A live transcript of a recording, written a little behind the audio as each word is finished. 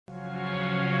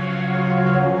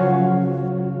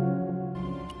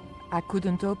I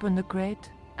couldn't open the crate,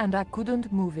 and I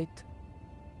couldn't move it.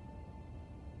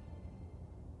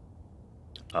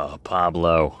 Oh,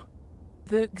 Pablo.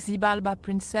 The Xibalba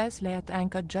princess lay at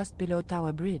anchor just below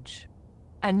Tower Bridge.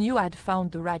 I knew I'd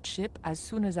found the right ship as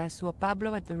soon as I saw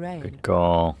Pablo at the rail. Good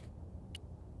call.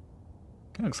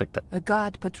 Kinda looks like A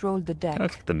guard patrolled the deck. kinda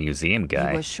looks like the museum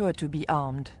guy. He was sure to be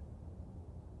armed.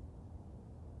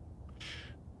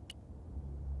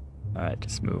 Alright,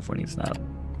 just move when he's not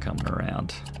coming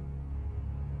around.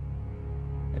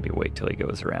 Maybe wait till he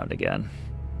goes around again.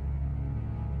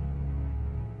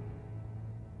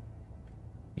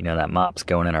 You know, that mop's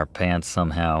going in our pants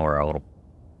somehow, or our little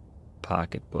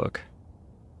pocketbook.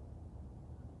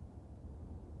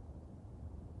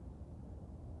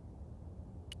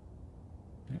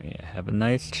 Yeah, have a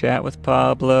nice chat with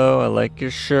Pablo. I like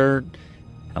your shirt.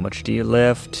 How much do you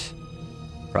lift?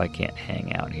 Probably can't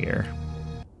hang out here.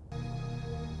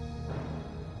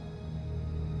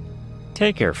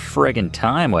 Take your friggin'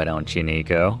 time, why don't you,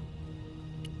 Nico?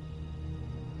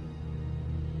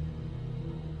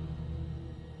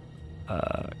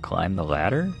 Climb the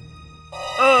ladder?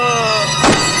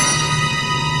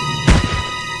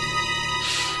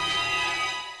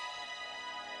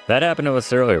 That happened to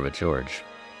us earlier with George.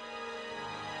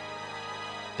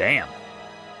 Damn.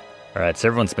 Alright, so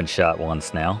everyone's been shot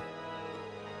once now.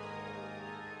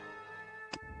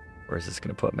 Where's this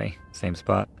gonna put me? Same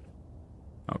spot?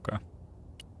 Okay.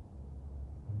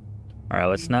 Alright,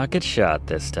 let's not get shot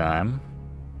this time.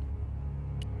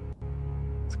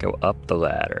 Let's go up the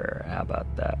ladder. How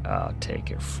about that? Oh, take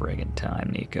your friggin' time,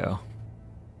 Nico.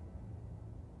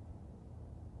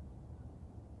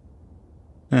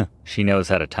 Huh, she knows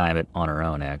how to time it on her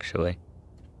own, actually.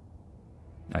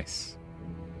 Nice.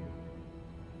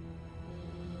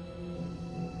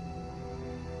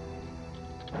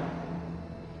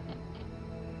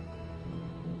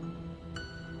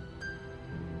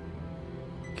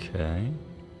 Okay.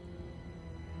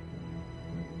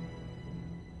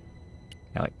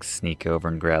 I like sneak over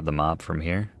and grab the mop from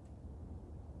here.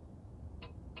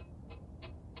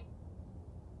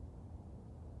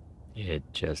 It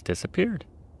just disappeared.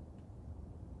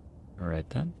 Alright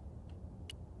then.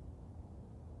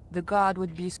 The guard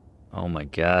would be... Oh my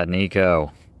god,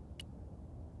 Nico.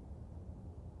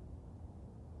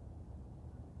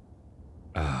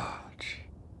 Oh, gee.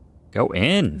 Go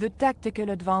in. The tactical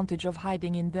advantage of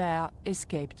hiding in there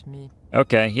escaped me.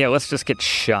 Okay, yeah, let's just get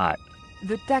shot.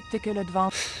 The tactical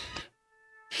advantage...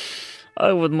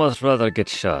 I would much rather get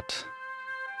shot.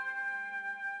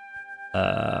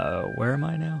 Where am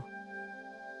I now?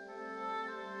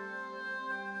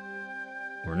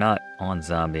 We're not on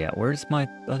zombie yet. Where's my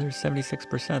other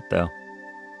 76% though?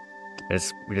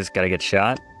 We just gotta get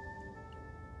shot?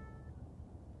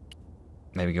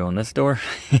 Maybe go in this door?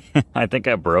 I think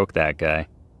I broke that guy.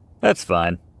 That's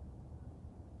fine.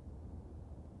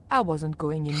 I wasn't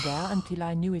going in there until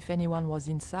I knew if anyone was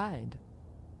inside.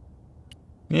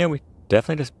 Yeah, we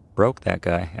definitely just broke that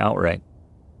guy outright.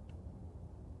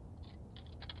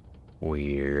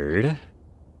 Weird.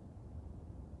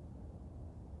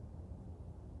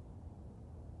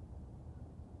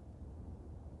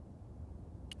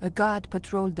 A guard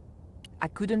patrolled the... I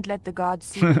couldn't let the guard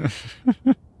see.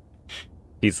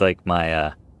 He's like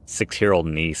my 6-year-old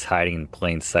niece hiding in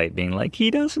plain sight, being like,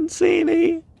 he doesn't see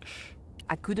me.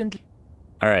 I couldn't...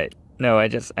 Alright, no, I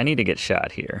need to get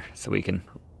shot here so we can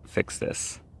fix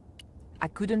this. I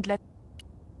couldn't let...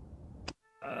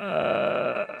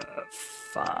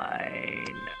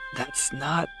 Fine. That's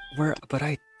not where... But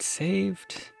I saved...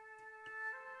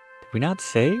 Did we not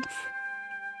save?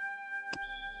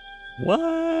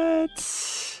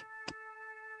 What?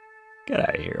 Get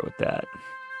out of here with that.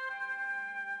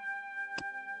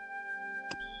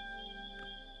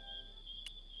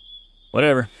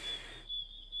 Whatever.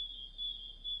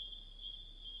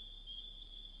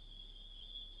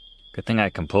 Good thing I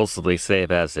compulsively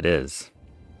save as it is.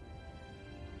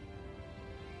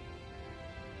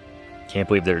 Can't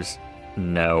believe there's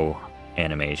no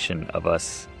animation of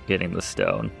us getting the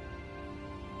stone.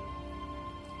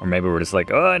 Or maybe we're just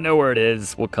like, oh, I know where it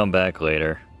is. We'll come back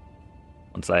later.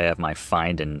 Once I have my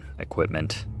finding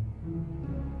equipment.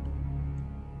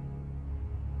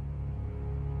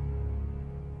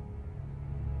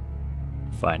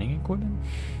 Finding equipment?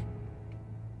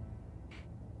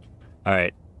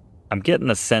 Alright. I'm getting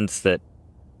the sense that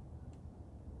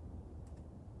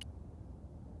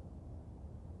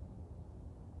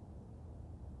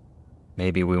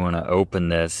maybe we want to open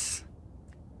this.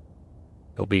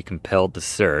 He'll be compelled to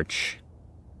search.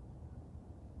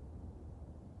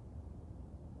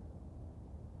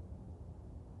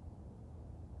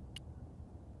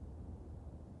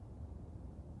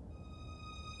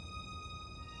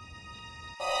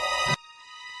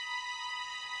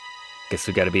 Guess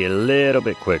we gotta be a little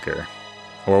bit quicker.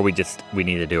 Or we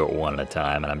need to do it one at a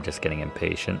time, and I'm just getting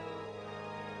impatient.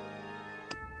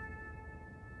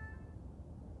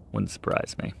 Wouldn't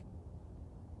surprise me.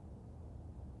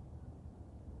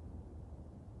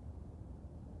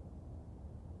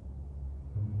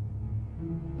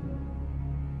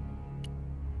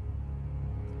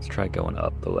 Let's try going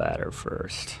up the ladder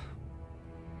first.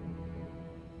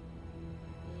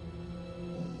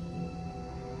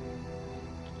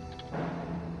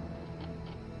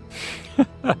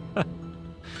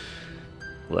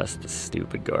 Bless the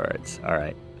stupid guards.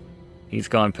 Alright. He's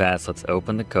gone past. Let's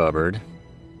open the cupboard.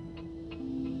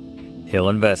 He'll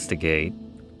investigate.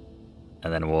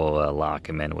 And then we'll lock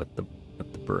him in with the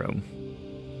broom.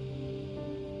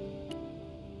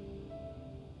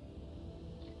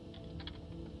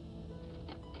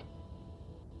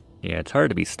 Yeah, it's hard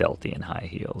to be stealthy in high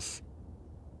heels.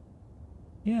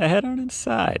 Yeah, head on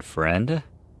inside, friend.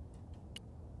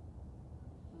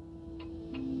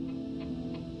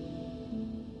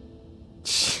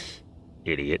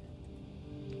 Idiot.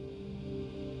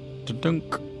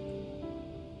 Dunk.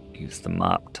 Use the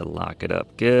mop to lock it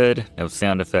up. Good. No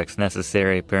sound effects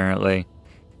necessary, apparently.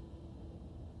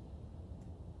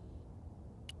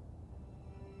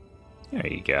 There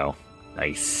you go.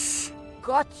 Nice.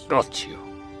 Got you.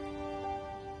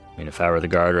 I mean, if I were the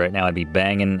guard right now, I'd be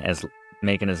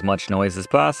making as much noise as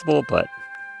possible, but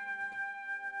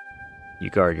you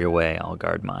guard your way, I'll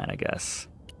guard mine, I guess.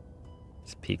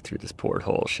 Let's peek through this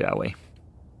porthole, shall we?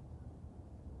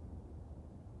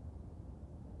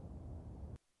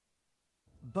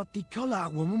 But the collar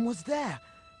woman was there.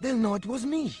 They'll know it was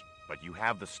me. But you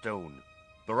have the stone.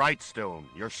 The right stone,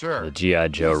 you're sure? The G.I.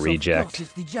 Joe Yes, reject. Of course,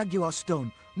 it's the Jaguar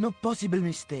stone. No possible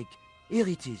mistake. Here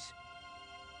it is.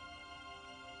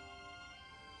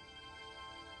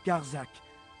 Garzak,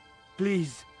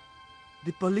 please.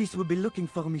 The police will be looking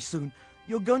for me soon.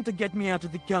 You're going to get me out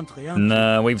of the country, aren't you?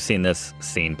 Nah, we've seen this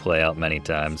scene play out many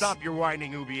times. Stop your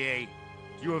whining, Oubier.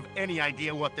 Do you have any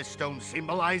idea what this stone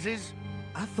symbolizes?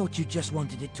 I thought you just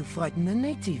wanted it to frighten the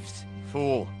natives.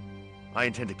 Fool. I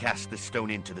intend to cast this stone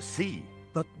into the sea.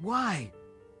 But why?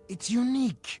 It's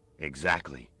unique.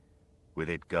 Exactly. With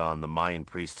it gone, the Mayan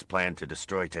priest's plan to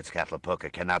destroy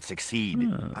Tezcatlipoca cannot succeed.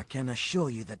 I can assure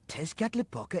you that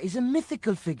Tezcatlipoca is a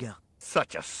mythical figure.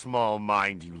 Such a small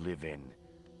mind you live in.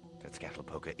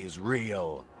 Tezcatlipoca is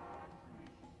real.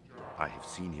 I have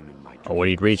seen him in my dreams. Oh, what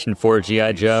are you reaching for,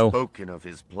 G.I. Joe? Spoken of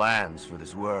his plans for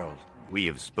this world. We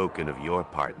have spoken of your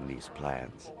part in these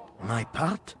plans. My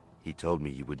part? He told me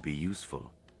you would be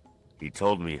useful. He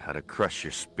told me how to crush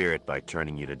your spirit by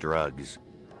turning you to drugs.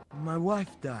 My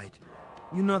wife died.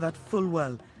 You know that full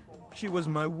well. She was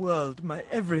my world, my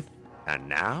everything. And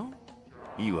now?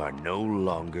 You are no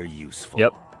longer useful.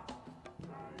 Yep.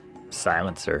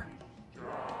 Silencer.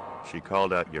 She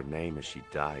called out your name as she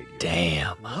died.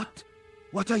 Damn. What?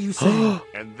 What are you saying?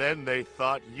 And then they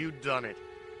thought you'd done it.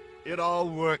 It all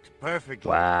worked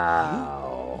perfectly.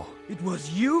 Wow. It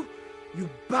was you? You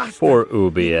bastard! Poor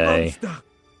You Oubier. monster!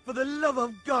 For the love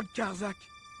of God, Garzak!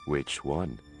 Which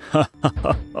one?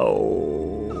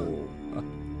 Oh.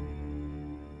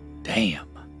 Damn.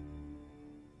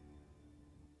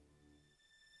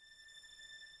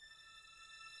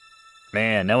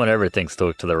 Man, no one ever thinks to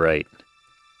look to the right.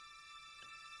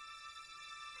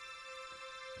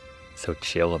 So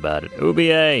chill about it.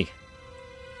 Oubier!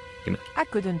 I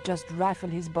couldn't just rifle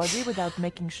his body without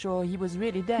making sure he was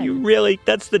really dead. You really?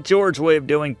 That's the George way of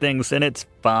doing things, and it's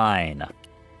fine.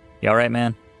 You alright,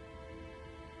 man?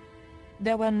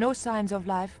 There were no signs of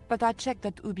life, but I checked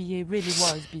that Oubier really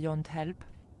was beyond help.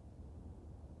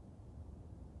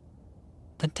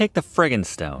 Then take the friggin'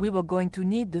 stone. We were going to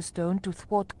need the stone to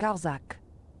thwart Garzak.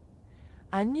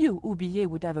 I knew Oubier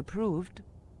would have approved.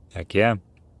 Heck yeah.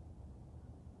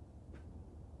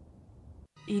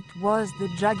 It was the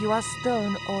Jaguar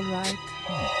stone, all right.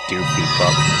 Doofy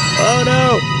pup. Oh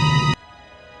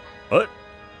no! What?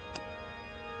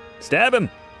 Stab him!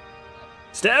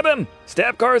 Stab him!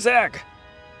 Stab Garzak!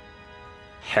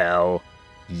 Hell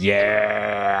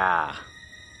yeah!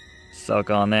 Suck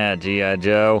on that, G.I.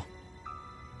 Joe.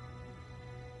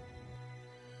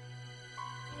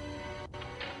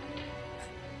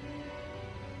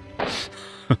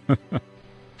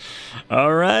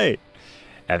 All right.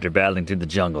 After battling through the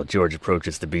jungle, George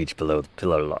approaches the beach below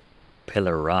the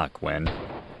Pillar Rock when...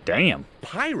 Damn!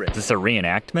 Pirate? Is this a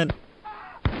reenactment?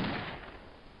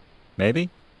 Maybe?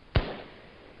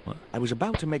 I was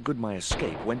about to make good my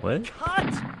escape when... What?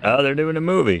 Cut! Oh, they're doing a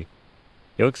movie.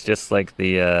 He looks just like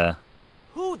the,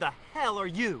 Who the hell are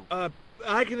you?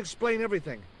 I can explain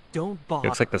everything. Don't He bother.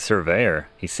 looks like the surveyor.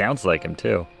 He sounds like him,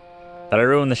 too. Did I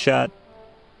ruin the shot?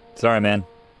 Sorry, man.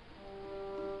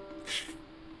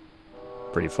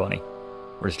 Pretty funny.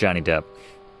 Where's Johnny Depp?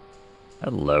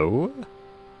 Hello?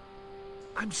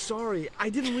 I'm sorry. I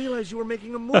didn't realize you were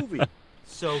making a movie.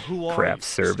 So who are Craft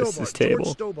you? services Stobart, table.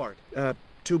 George Stobart.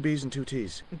 2 B's and 2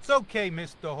 T's. It's okay,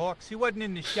 Mr. Hawks. He wasn't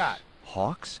in the shot.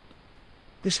 Hawks?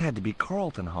 This had to be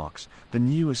Carlton Hawks, the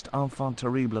newest enfant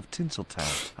terrible of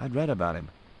Tinseltown. I'd read about him.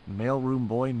 Mailroom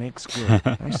boy makes good.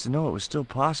 Nice to know it was still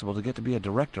possible to get to be a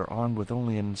director armed with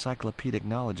only an encyclopedic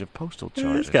knowledge of postal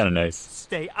charges. That's kind of nice.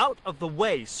 Stay out of the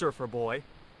way, surfer boy.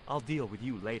 I'll deal with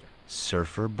you later.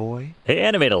 Surfer boy? They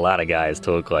animate a lot of guys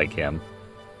to look like him.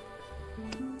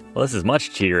 Well, this is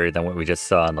much cheerier than what we just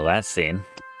saw in the last scene.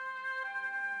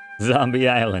 Zombie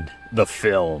Island, the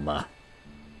film.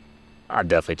 I'm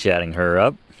definitely chatting her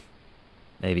up.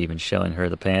 Maybe even showing her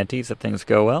the panties if things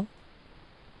go well.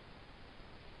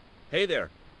 Hey there.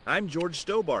 I'm George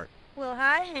Stobart. Well,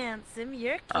 hi, handsome.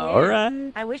 You're cute. All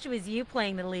right. I wish it was you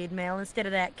playing the lead male instead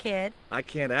of that kid. I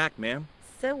can't act, ma'am.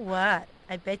 So what?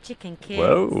 I bet you can kiss.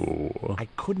 Whoa. I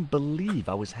couldn't believe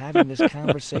I was having this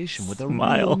conversation with a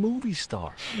Smile. real movie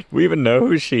star. We even know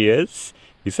who she is?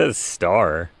 He says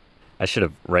star. I should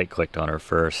have right-clicked on her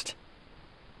first.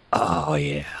 Oh,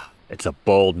 yeah. It's a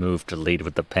bold move to lead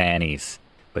with the panties.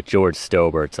 But George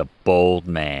Stobart's a bold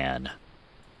man.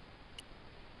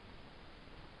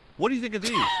 What do you think of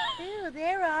these? Ew,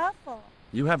 they're awful.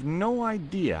 You have no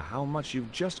idea how much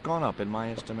you've just gone up in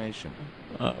my estimation.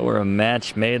 We're a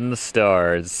match made in the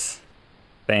stars.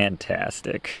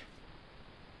 Fantastic.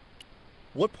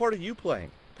 What part are you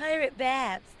playing? Pirate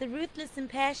Babs, the ruthless and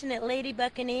passionate lady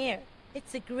buccaneer.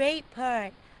 It's a great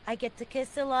part. I get to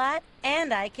kiss a lot,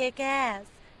 and I kick ass.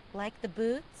 Like the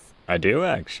boots? I do,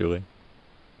 actually.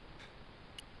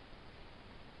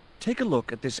 Take a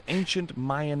look at this ancient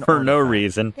Mayan For no artifact.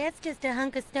 reason. That's just a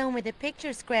hunk of stone with a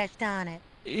picture scratched on it.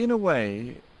 In a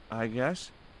way, I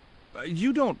guess.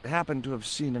 You don't happen to have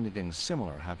seen anything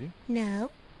similar, have you?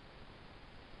 No.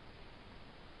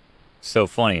 So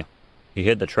funny. He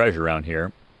hid the treasure around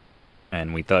here,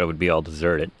 and we thought it would be all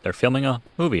deserted. They're filming a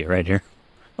movie right here.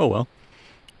 Oh well.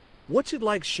 What's it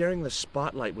like sharing the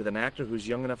spotlight with an actor who's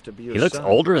young enough to be your He looks son?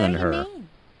 older than What do you her. mean?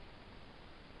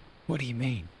 What do you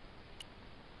mean?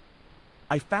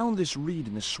 I found this reed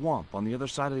in the swamp on the other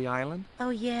side of the island.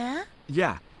 Oh, yeah?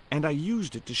 Yeah, and I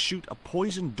used it to shoot a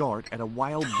poison dart at a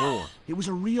wild boar. It was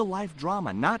a real-life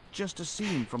drama, not just a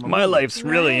scene from a My movie. life's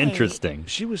really Right. interesting.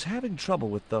 She was having trouble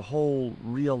with the whole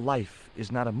real life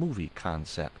is not a movie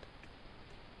concept.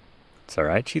 It's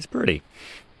alright, she's pretty.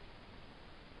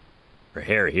 Her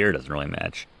hair here doesn't really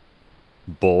match.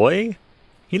 Boy?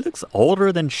 He looks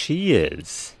older than she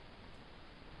is.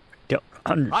 Don't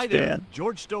understand. Hi there,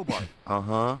 George Stobart.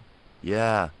 Uh-huh.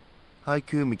 Yeah.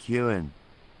 Haiku McEwen.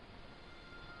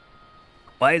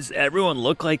 Why does everyone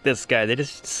look like this guy? They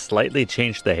just slightly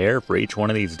changed the hair for each one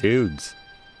of these dudes.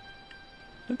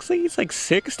 Looks like he's like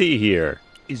 60 here.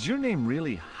 Is your name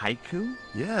really Haiku?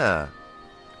 Yeah.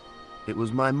 It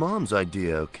was my mom's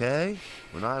idea, okay?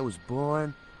 When I was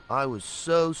born, I was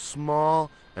so small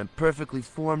and perfectly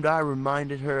formed I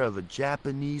reminded her of a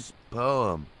Japanese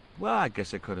poem. Well, I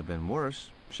guess it could have been worse.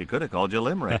 She could have called you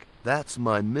Limerick. That's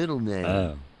my middle name.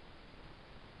 Oh.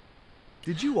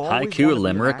 Did you always want to Haiku be an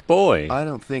Limerick actor? Boy. I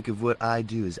don't think of what I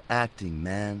do as acting,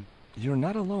 man. You're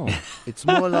not alone. It's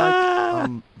more like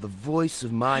I'm the voice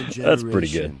of my generation. That's pretty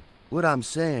good. What I'm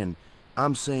saying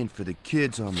for the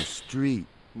kids on the street.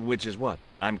 Which is what?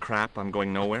 I'm crap, I'm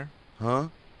going nowhere? Huh?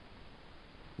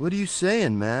 What are you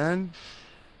saying, man?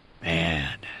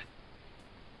 Man.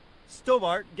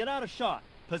 Stobart, get out of shot.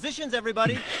 Positions,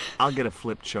 everybody. I'll get a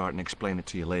flip chart and explain it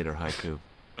to you later, Haiku.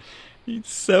 He's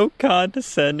so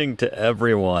condescending to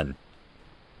everyone.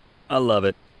 I love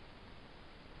it.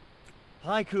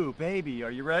 Haiku, baby, are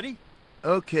you ready?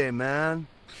 Okay, man.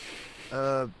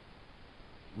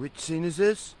 Which scene is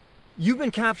this? You've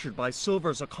been captured by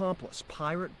Silver's accomplice,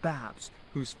 Pirate Babs,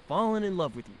 who's fallen in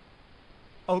love with you.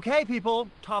 Okay, people,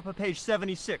 top of page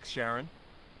 76, Sharon.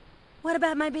 What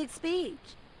about my big speech?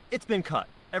 It's been cut.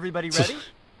 Everybody ready?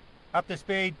 Up to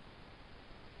speed.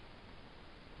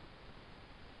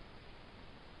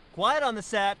 Quiet on the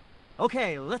set.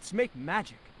 Okay, let's make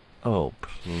magic. Oh,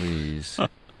 please.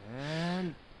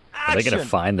 And Are they action! gonna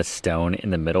find the stone in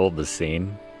the middle of the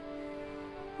scene?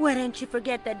 Why don't you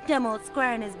forget that dumb old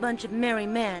squire and his bunch of merry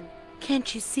men?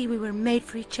 Can't you see we were made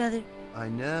for each other? I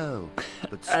know,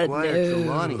 but I Squire know.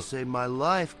 Trelawney saved my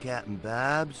life, Captain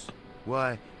Babs.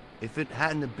 Why, if it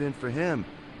hadn't have been for him,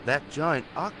 that giant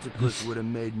octopus would have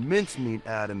made mincemeat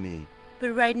out of me.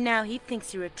 But right now he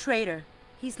thinks you're a traitor.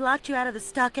 He's locked you out of the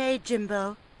stockade,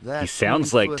 Jimbo. That He sounds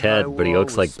 20-foot like Ted, high but he wall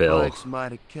looks with like Bill. spikes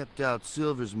might have kept out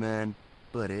Silver's men,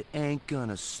 but it ain't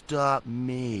gonna stop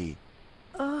me.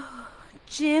 Oh,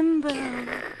 Jimbo.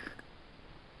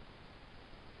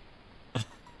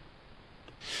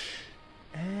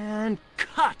 And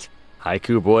cut!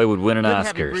 Haiku Boy would win an Good heavy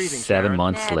Oscar breathing, 7 Karen.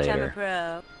 months Match, I'm a later.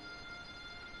 pro.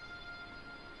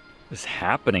 What's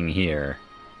happening here?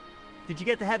 Did you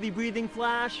get the heavy breathing,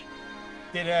 Flash?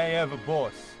 Did I ever,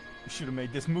 boss? We should have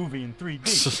made this movie in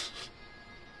 3D.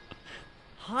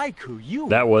 Haiku, you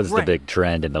That was the great. big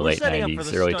trend in the We're late setting up for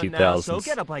 90s, the early stunt now, 2000s. so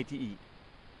get a bite to eat.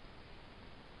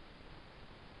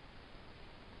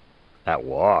 That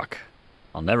walk.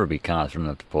 I'll never be confident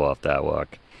enough to pull off that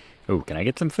walk. Ooh, can I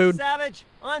get some food? Savage,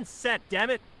 on set, damn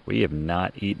it. We have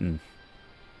not eaten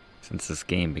since this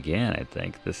game began, I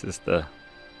think. This is the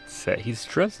set. He's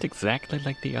dressed exactly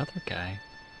like the other guy.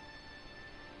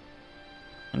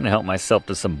 I'm gonna help myself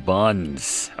to some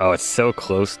buns. Oh, it's so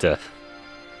close to...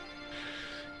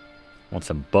 Want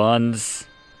some buns?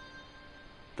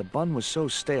 The bun was so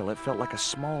stale it felt like a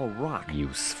small rock.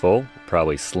 Useful.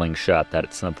 Probably slingshot that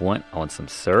at some point. I want some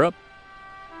syrup.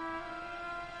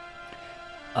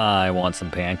 I want some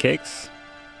pancakes.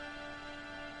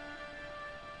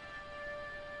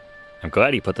 I'm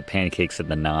glad he put the pancakes in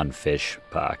the non-fish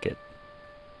pocket.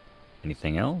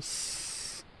 Anything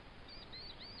else?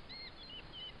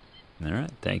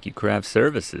 Alright, thank you, craft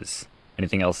services.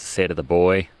 Anything else to say to the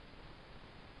boy?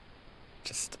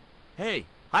 Just Hey,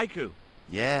 Haiku.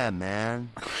 Yeah,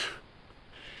 man.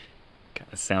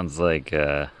 kind of sounds like,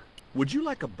 Would you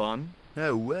like a bun?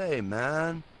 No way,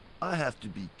 man. I have to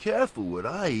be careful what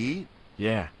I eat.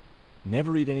 Yeah.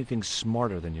 Never eat anything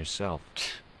smarter than yourself.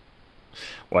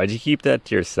 why'd you keep that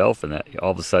to yourself and that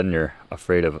all of a sudden you're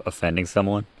afraid of offending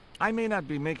someone? I may not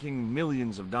be making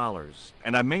millions of dollars,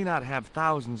 and I may not have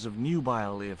thousands of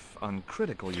nubile, if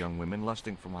uncritical, young women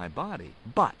lusting for my body,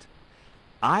 but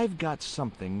I've got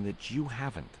something that you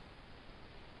haven't.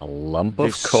 A lump of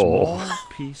This coal. small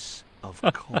piece of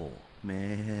coal.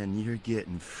 Man, you're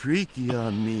getting freaky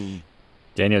on me.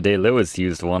 Daniel Day-Lewis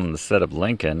used one on the set of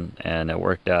Lincoln, and it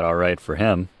worked out all right for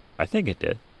him. I think it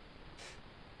did.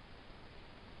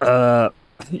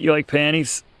 You like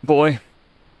panties, boy?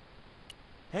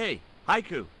 Hey,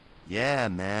 Haiku. Yeah,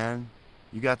 man.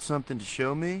 You got something to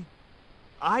show me?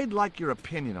 I'd like your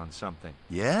opinion on something.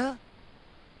 Yeah?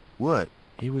 What?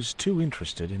 He was too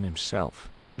interested in himself.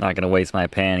 Not gonna waste my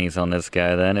panties on this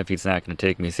guy then, if he's not gonna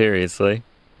take me seriously.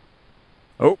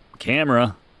 Oh,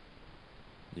 camera.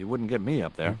 You wouldn't get me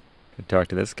up there. Could talk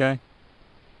to this guy.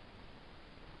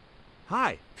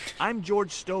 Hi, I'm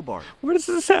George Stobart. What does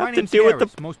this My have to name's do with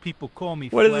Harris. the... Most people call me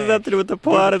What does this have Flash. to do with the You're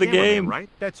plot of the cameraman, game? right?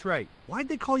 That's right. Why'd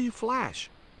they call you Flash?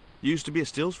 You used to be a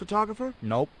stills photographer?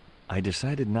 Nope. I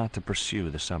decided not to pursue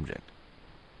the subject.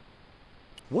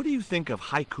 What do you think of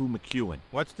Haiku McEwen?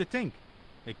 What's to think?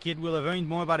 The kid will have earned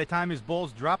more by the time his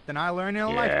balls drop than I learned in a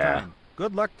Yeah. lifetime.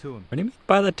 Good luck to him. What do you mean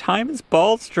by the time his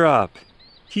balls drop?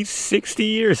 He's 60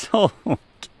 years old.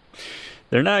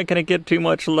 They're not gonna get too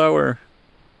much lower.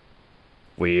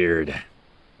 Weird.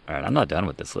 Alright, I'm not done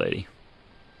with this lady.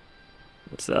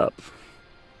 What's up?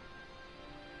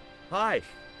 Hi,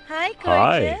 Hi,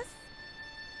 Hi. gorgeous.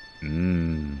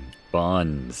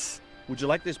 Buns. would you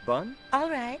like this bun? All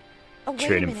right. Oh, wait a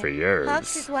Trade him minute. for yours.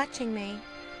 Hawks is watching me.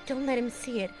 Don't let him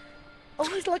see it. Oh,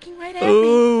 he's looking right at me.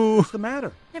 Ooh! What's the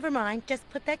matter? Never mind. Just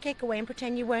put that cake away and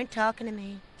pretend you weren't talking to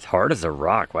me. It's hard as a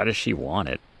rock. Why does she want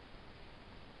it?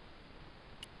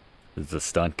 This is the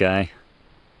stunt guy.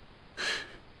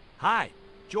 Hi,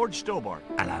 George Stobart.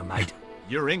 Hello, mate.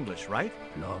 You're English, right?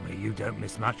 Blimey, you don't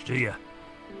miss much, do you?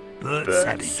 Bert Bert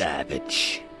Savage.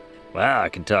 Savage. Wow, I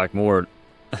can talk more.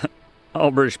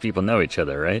 All British people know each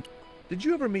other, right? Did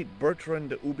you ever meet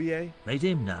Bertrand Oubier? Meet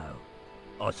him? No.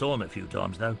 I saw him a few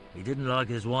times, though. He didn't like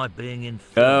his wife being in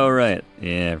Oh, films. right.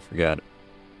 Yeah, I forgot it.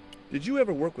 Did you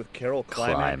ever work with Carol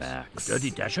Climax?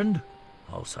 Dirty Dachshund?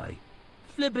 I'll say.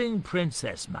 Flipping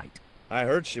princess, mate. I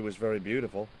heard she was very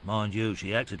beautiful. Mind you,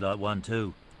 she acted like one,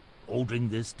 too. Ordering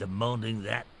this, demanding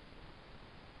that.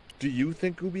 Do you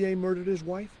think Oubier murdered his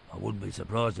wife? I wouldn't be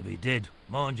surprised if he did.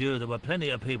 Mind you, there were plenty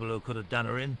of people who could have done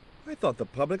her in. I thought the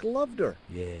public loved her.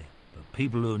 Yeah, but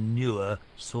people who knew her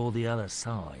saw the other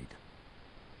side.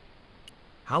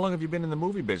 How long have you been in the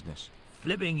movie business?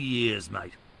 Flipping years,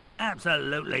 mate.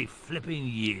 Absolutely flipping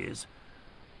years.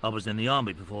 I was in the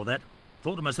army before that.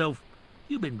 Thought to myself,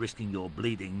 you've been risking your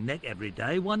bleeding neck every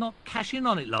day, why not cash in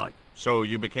on it like? So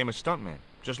you became a stuntman,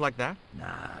 just like that?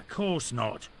 Nah, of course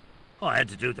not. I had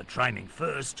to do the training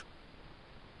first.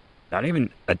 Not even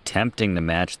attempting to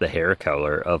match the hair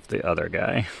color of the other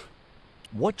guy.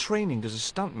 What training does a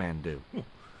stuntman do?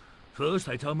 First,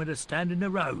 they told me to stand in the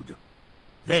road.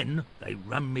 Then, they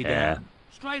rammed me Yeah. down.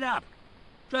 Straight up.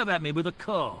 Drove at me with a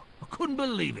car. I couldn't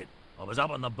believe it. I was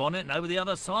up on the bonnet and over the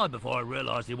other side before I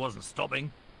realised he wasn't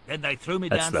stopping. Then they threw me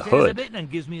That's the downstairs a hood. bit and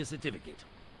gives me a certificate.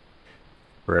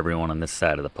 For everyone on this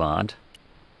side of the pond.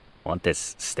 Want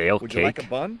this stale Would cake? you like a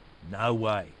bun? No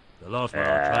way. The last one I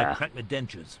Ah. tried cracked my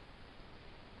dentures.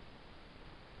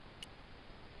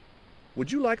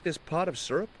 Would you like this pot of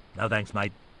syrup? No thanks,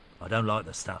 mate. I don't like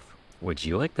the stuff. Would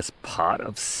you like this pot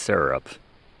of syrup?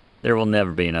 There will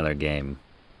never be another game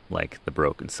like the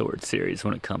Broken Sword series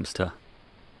when it comes to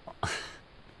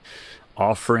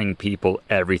offering people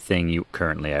everything you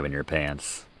currently have in your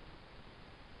pants.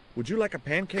 Would you like a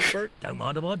pancake, Bert? Don't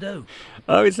mind if I do.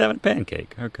 Oh, he's having a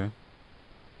pancake. Okay.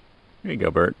 Here you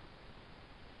go, Bert.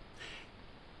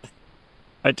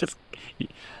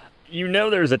 You know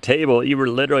there's a table. You were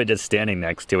literally just standing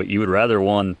next to it. You would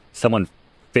rather someone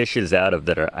fishes out of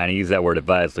their, and I use that word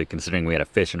advisedly considering we had a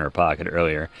fish in our pocket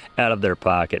earlier, out of their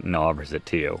pocket and offers it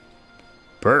to you.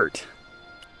 Bert.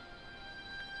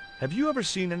 Have you ever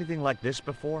seen anything like this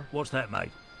before? What's that,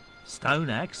 mate? Stone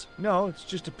axe? No, it's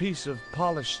just a piece of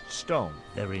polished stone.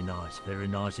 Very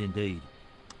nice indeed.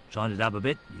 Shine it up a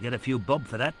bit, you get a few bob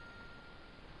for that.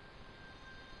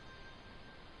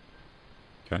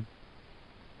 Okay.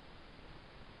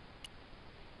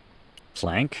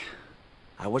 Plank.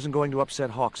 I wasn't going to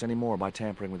upset Hawks anymore by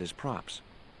tampering with his props.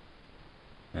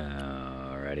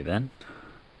 Alrighty then.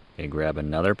 Okay, grab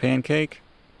another pancake.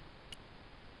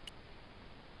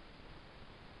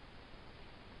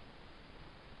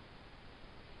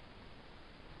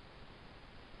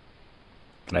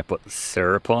 Can I put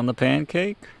syrup on the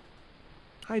pancake?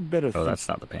 I'd better Oh, that's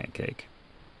not the pancake.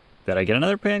 Did I get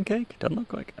another pancake? Doesn't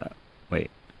look like that. Wait,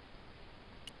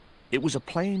 It was a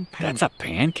plain pancake. that's a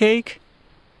pancake?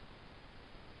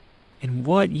 In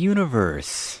what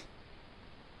universe?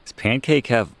 Does pancake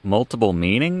have multiple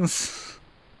meanings?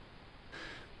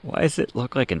 Why does it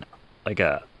look like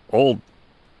a old,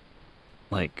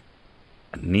 like,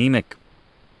 anemic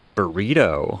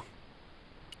burrito?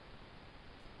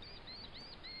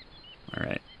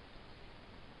 Alright.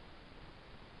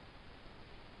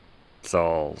 It's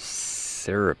all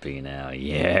syrupy now.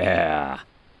 Yeah.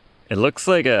 It looks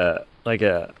like a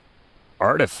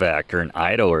artifact or an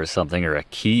idol or something, or a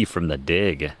key from the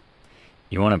dig.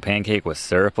 You want a pancake with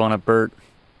syrup on it, Bert?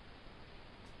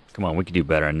 Come on, we could do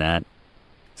better than that.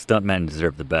 Stuntmen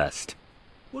deserve the best.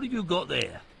 What have you got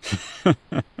there?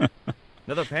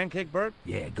 Another pancake, Bert?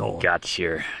 Yeah, go on.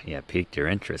 Gotcha. Yeah, piqued your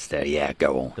interest there. Yeah,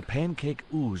 go on. The pancake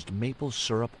oozed maple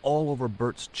syrup all over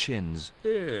Bert's chins.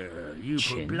 You Chins.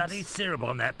 put bloody syrup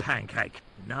on that pancake.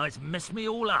 Now it's messed me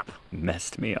all up.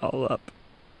 Messed me all up.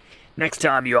 Next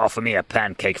time you offer me a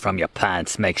pancake from your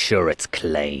pants, make sure it's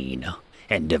clean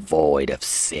and devoid of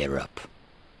syrup.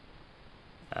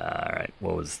 Alright,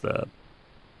 what was the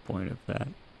point of that?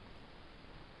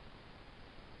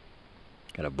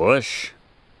 Got a bush.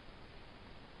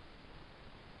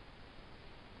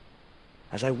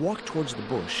 As I walked towards the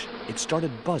bush, it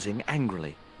started buzzing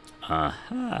angrily.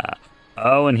 Uh-huh.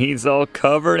 Oh, and he's all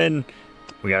covered in...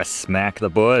 We gotta smack the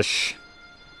bush.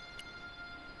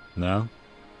 No?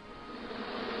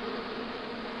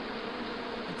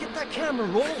 Get that camera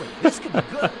rolling. This could be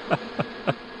good.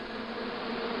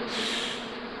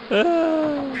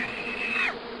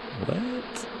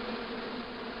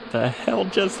 What the hell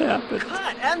just happened?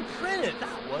 Cut and printed.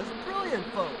 That was brilliant,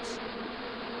 folks.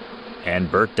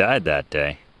 And Bert died that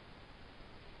day.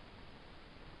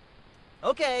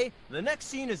 Okay, the next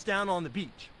scene is down on the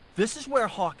beach. This is where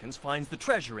Hawkins finds the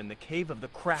treasure in the Cave of the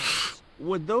Crabs.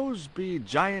 Would those be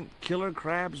giant killer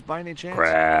crabs by any chance?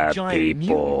 Crab Giant mutant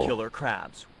people. killer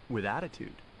crabs with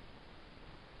attitude.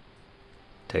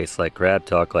 Tastes like crab,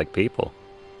 talk like people.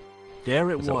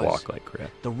 There it Doesn't was, walk like crab.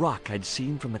 the rock I'd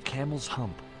seen from the camel's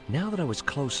hump. Now that I was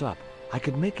close up, I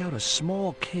could make out a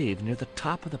small cave near the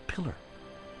top of the pillar.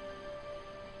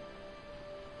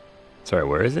 Sorry,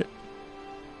 where is it?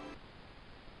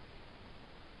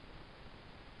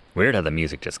 Weird how the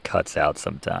music just cuts out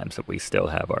sometimes, but we still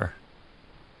have our...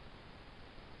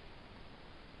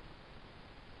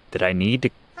 Did I need to...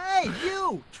 Hey,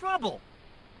 you! Trouble!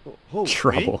 Oh,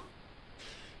 Trouble.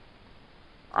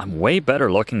 I'm way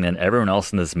better looking than everyone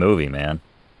else in this movie, man.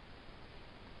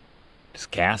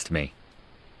 Just cast me.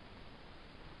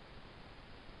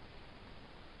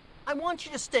 I want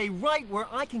you to stay right where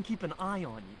I can keep an eye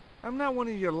on you. I'm not one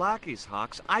of your lackeys,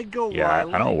 Hawks. I go where Yeah, I I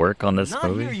like. don't work on this Not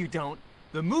movie. here, you don't.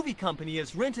 The movie company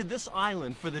has rented this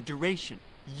island for the duration.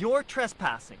 You're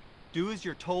trespassing. Do as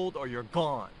you're told or you're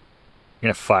gone. You're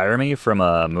gonna fire me from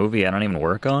a movie I don't even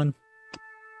work on?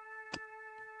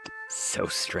 So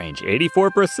strange.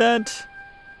 84%?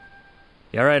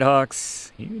 You alright,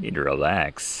 Hawks? You need to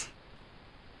relax.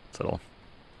 Little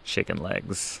chicken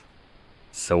legs.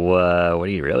 So, what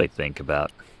do you really think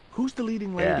about... Who's the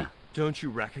leading lady? Yeah. Don't you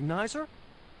recognize her?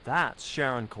 That's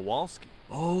Sharon Kowalski.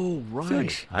 Oh,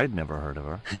 right. I'd never heard of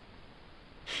her.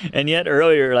 And yet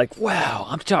earlier, you're like, wow,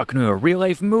 I'm talking to a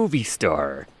real-life movie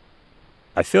star.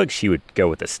 I feel like she would go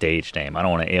with a stage name. I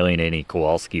don't want to alienate any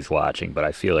Kowalskis watching, but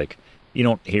I feel like you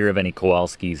don't hear of any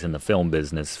Kowalskis in the film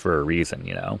business for a reason,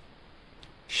 you know?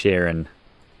 Sharon...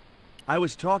 I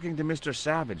was talking to Mr.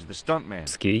 Savage, the stuntman.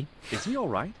 Ski? Is he all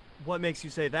right? What makes you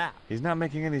say that? He's not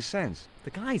making any sense.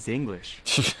 The guy's English.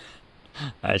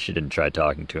 I actually didn't try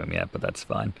talking to him yet, but that's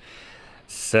fine.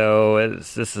 So,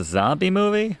 is this a zombie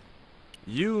movie?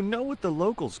 You know what the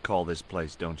locals call this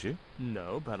place, don't you?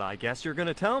 No, but I guess you're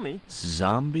gonna tell me.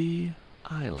 Zombie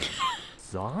Island.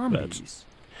 Zombies?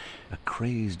 A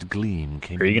crazed gleam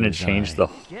came Are you into gonna his change eye. the...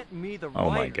 Get me the Oh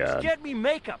my writers. God. Get me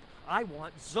makeup. I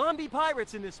want zombie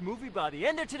pirates in this movie by the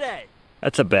end of today.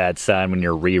 That's a bad sign when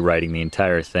you're rewriting the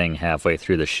entire thing halfway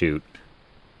through the shoot.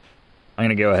 I'm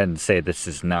gonna go ahead and say this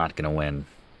is not gonna win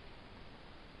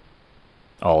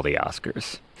all the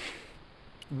Oscars.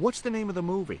 What's the name of the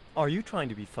movie? Are you trying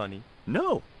to be funny?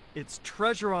 No. It's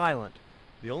Treasure Island,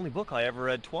 the only book I ever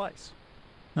read twice.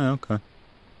 Oh, okay.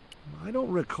 I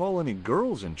don't recall any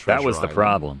girls in Treasure That was the Island.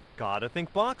 problem. Gotta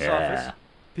think box Yeah. office.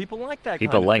 People like that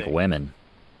People kind of like thing. women.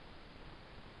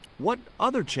 What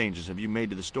other changes have you made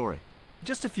to the story?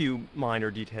 Just a few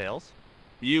minor details.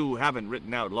 You haven't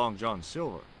written out Long John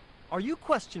Silver. Are you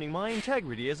questioning my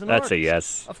integrity as an That's artist? a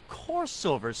yes. Of course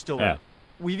Silver's still Yeah. in it.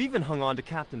 We've even hung on to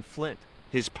Captain Flint.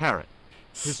 His parrot.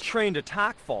 His trained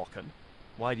attack falcon.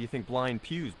 Why do you think Blind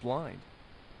Pew's blind?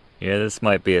 Yeah, this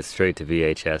might be a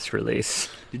straight-to-VHS release.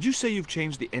 Did you say you've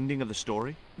changed the ending of the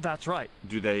story? That's right.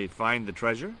 Do they find the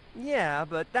treasure? Yeah,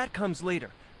 but that comes later,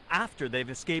 after they've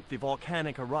escaped the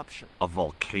volcanic eruption. A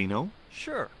volcano?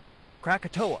 Sure.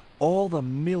 Krakatoa. All the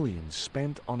millions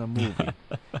spent on a movie,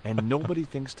 and nobody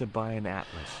thinks to buy an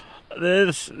atlas.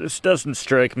 This doesn't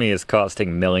strike me as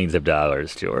costing millions of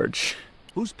dollars, George.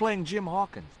 Who's playing Jim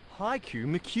Hawkins? Haiku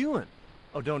McEwen.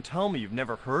 Oh, don't tell me you've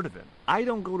never heard of him. I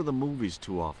don't go to the movies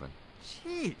too often.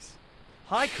 Jeez.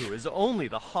 Haiku is only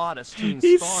the hottest teen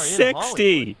He's star in 60.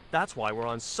 Hollywood. That's why we're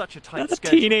on such a tight Not a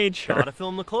schedule. teenager. Gotta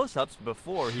film the close-ups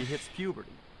before he hits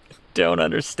puberty. Don't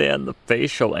understand the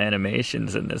facial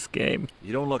animations in this game.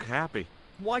 You don't look happy.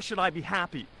 Why should I be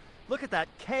happy? Look at that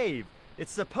cave.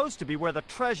 It's supposed to be where the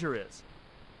treasure is.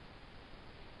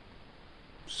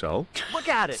 So? Look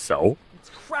at it. So? It's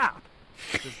crap.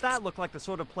 Does that look like the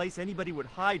sort of place anybody would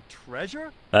hide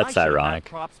treasure? That's I should've ironic. had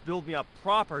props build me a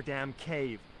proper damn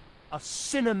cave. A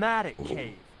cinematic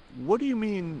cave. What do you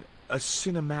mean, a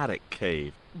cinematic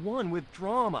cave? One with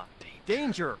drama.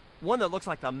 Danger. One that looks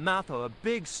like the mouth of a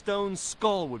big stone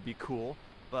skull would be cool,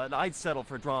 but I'd settle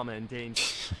for drama and danger.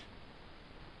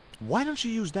 Why don't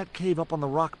you use that cave up on the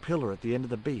rock pillar at the end of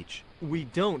the beach? We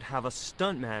don't have a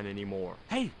stuntman anymore.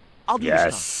 Hey, I'll do the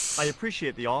stunt. Yes. I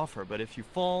appreciate the offer, but if you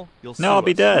fall, you'll No, I'll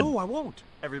be us. dead. No, I won't.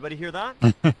 Everybody hear that?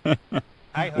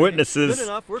 I heard Witnesses. Good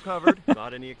enough, we're covered.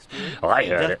 Got any experience? Oh, I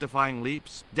heard it. Death-defying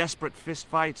leaps, desperate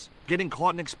fistfights, getting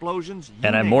caught in explosions. you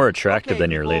And I'm name more it. attractive Okay,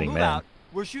 than your people, leading move man. out.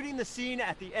 We're shooting the scene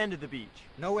at the end of the beach.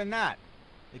 No, we're not.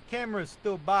 The camera's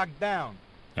still bogged down.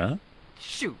 Huh?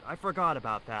 Shoot, I forgot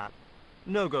about that.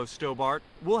 No go, Stobart.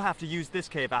 We'll have to use this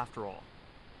cave after all.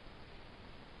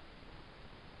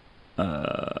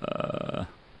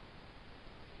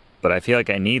 But I feel like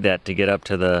I need that to get up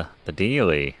to the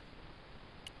dealie.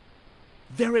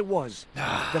 There it was.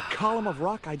 The column of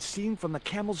rock I'd seen from the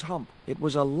camel's hump. It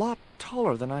was a lot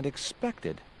taller than I'd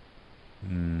expected.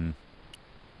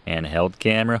 Handheld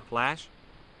camera. Flash?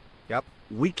 Yep.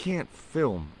 We can't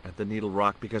film at the Needle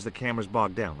Rock because the camera's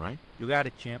bogged down, right? You got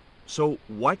it, champ. So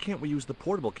why can't we use the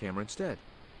portable camera instead?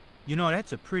 You know,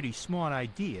 that's a pretty smart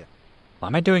idea. Why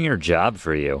am I doing your job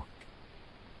for you?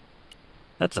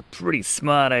 That's a pretty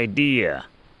smart idea.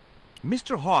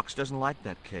 Mr. Hawks doesn't like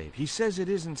that cave. He says it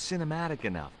isn't cinematic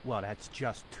enough. Well, that's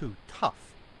just too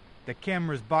tough. The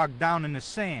camera's bogged down in the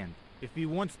sand. If he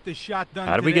wants the shot done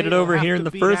How did we today, get it over it'll have here to in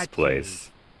the be first that place?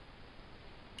 cave.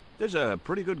 There's a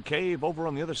pretty good cave over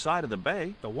on the other side of the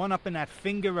bay. The one up in that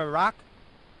finger of rock?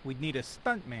 We'd need a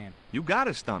stuntman. You got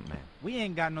a stuntman. We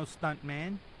ain't got no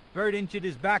stuntman. Bird injured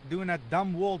his back doing that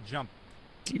dumb wall jump.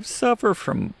 Do you suffer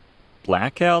from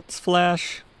blackouts,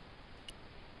 Flash?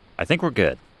 I think we're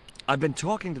good. I've been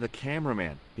talking to the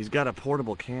cameraman. He's got a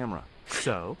portable camera.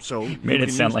 So? So you Made it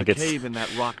can sound use like the it's- cave in that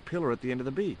rock pillar at the end of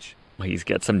the beach. Well, he's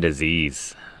got some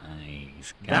disease.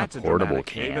 He's got That's a a portable dramatic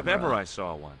cave if camera. ever I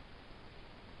saw one.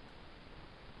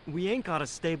 We ain't got a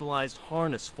stabilized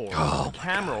harness for it. Oh, The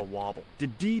camera will wobble.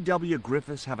 Did D.W.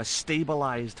 Griffiths have a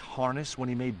stabilized harness when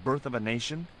he made Birth of a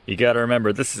Nation? You gotta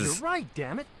remember, this You're is right,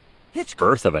 damn it. Hitchcock.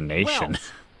 Birth of a Nation.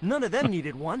 Wells. None of them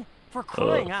needed one. For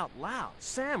crying out loud,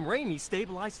 Sam Raimi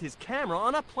stabilized his camera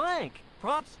on a plank.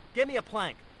 Props, get me a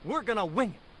plank. We're gonna wing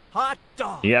it. Hot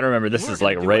dog. You gotta remember, this We're is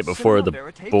gonna like do right a before cinema the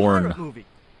verite Bourne pirate movie.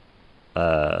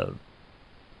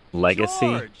 Legacy,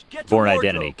 George, get to Bourne wardrobe.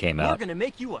 Identity came We're out, gonna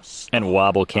make you a star. and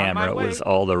wobble On my camera way. was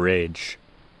all the rage.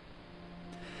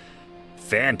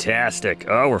 Fantastic.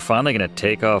 Oh, we're finally gonna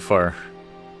take off our...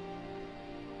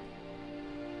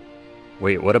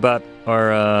 Wait, what about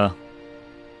our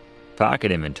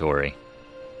pocket inventory?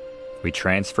 We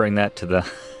transferring that to the...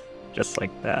 just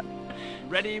like that.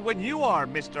 Ready when you are,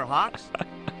 Mr. Hawks.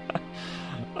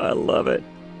 I love it.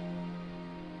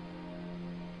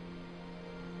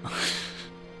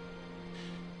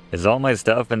 Is all my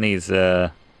stuff in these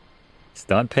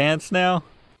stunt pants now?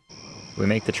 We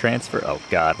make the transfer? Oh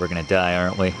god, we're gonna die,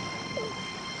 aren't we?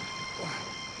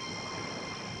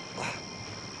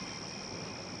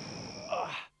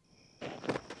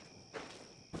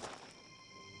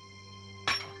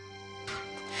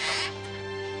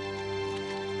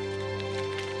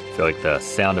 I feel like the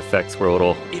sound effects were a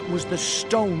little... It was the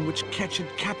stone which Ketch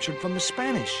had captured from the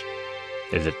Spanish.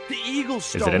 Is it... The eagle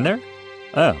stone. Is it in there?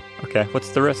 Oh, okay. What's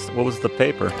the rest? What was the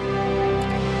paper?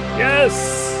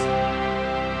 Yes!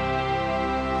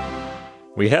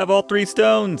 We have all 3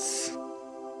 stones!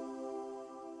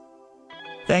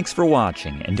 Thanks for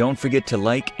watching, and don't forget to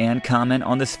like and comment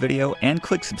on this video, and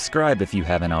click subscribe if you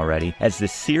haven't already, as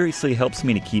this seriously helps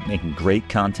me to keep making great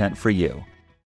content for you.